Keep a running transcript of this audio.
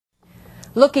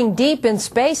Looking deep in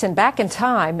space and back in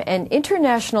time, an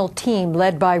international team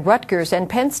led by Rutgers and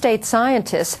Penn State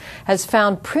scientists has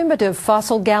found primitive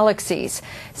fossil galaxies.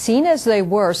 Seen as they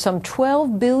were some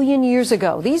 12 billion years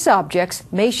ago, these objects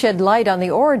may shed light on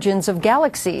the origins of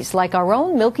galaxies like our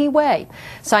own Milky Way.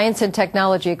 Science and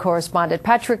technology correspondent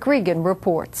Patrick Regan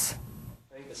reports.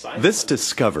 This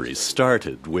discovery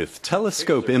started with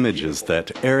telescope images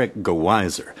that Eric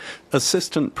Geweiser,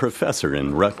 assistant professor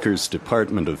in Rutgers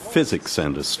Department of Physics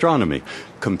and Astronomy,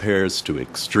 compares to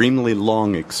extremely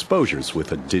long exposures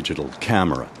with a digital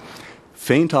camera.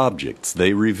 Faint objects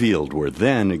they revealed were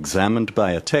then examined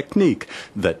by a technique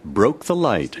that broke the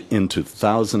light into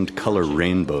 1,000-color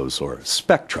rainbows or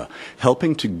spectra,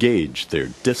 helping to gauge their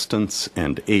distance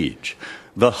and age.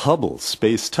 The Hubble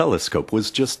Space Telescope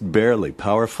was just barely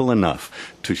powerful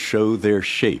enough to show their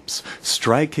shapes,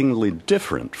 strikingly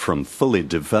different from fully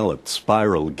developed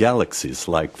spiral galaxies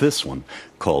like this one,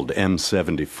 called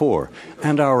M74,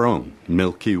 and our own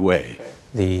Milky Way.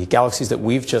 The galaxies that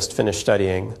we've just finished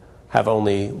studying have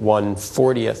only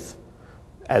 1/40th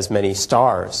as many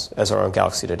stars as our own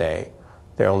galaxy today.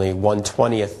 They're only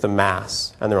 1/20th the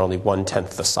mass, and they're only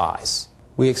 1/10th the size.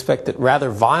 We expect that rather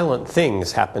violent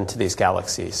things happen to these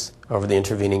galaxies over the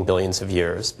intervening billions of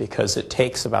years because it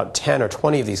takes about 10 or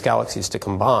 20 of these galaxies to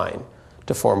combine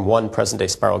to form one present-day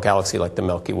spiral galaxy like the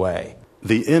Milky Way.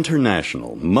 The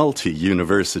international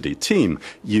multi-university team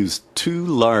used 2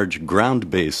 large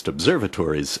ground-based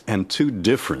observatories and 2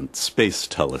 different space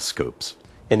telescopes.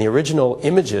 In the original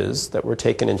images that were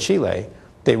taken in Chile,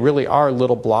 they really are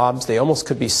little blobs. They almost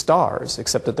could be stars,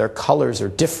 except that their colors are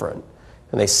different,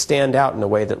 and they stand out in a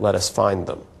way that let us find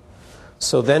them.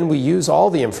 So then we use all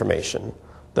the information,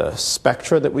 the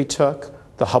spectra that we took,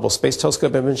 the Hubble Space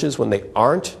Telescope images when they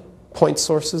aren't point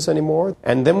sources anymore,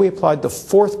 and then we applied the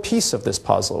 4th piece of this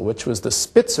puzzle, which was the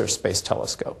Spitzer Space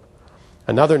Telescope,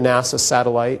 another NASA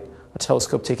satellite, a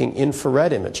telescope taking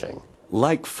infrared imaging.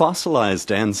 Like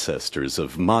fossilized ancestors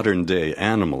of modern-day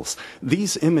animals,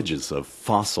 these images of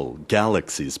fossil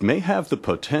galaxies may have the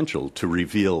potential to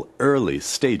reveal early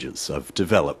stages of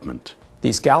development.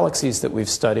 These galaxies that we've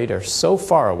studied are so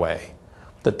far away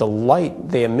that the light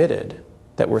they emitted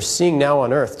that we're seeing now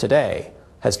on Earth today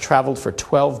has traveled for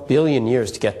 12 billion years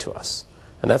to get to us.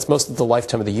 And that's most of the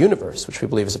lifetime of the universe, which we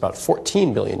believe is about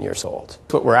 14 billion years old.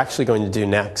 What we're actually going to do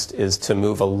next is to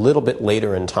move a little bit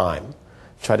later in time,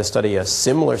 try to study a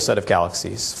similar set of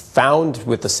galaxies found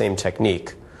with the same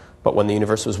technique, but when the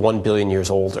universe was 1 billion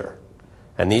years older.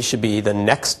 And these should be the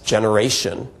next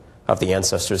generation of the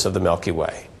ancestors of the Milky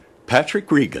Way.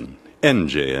 Patrick Regan,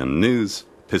 NJN News,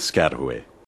 Piscataway.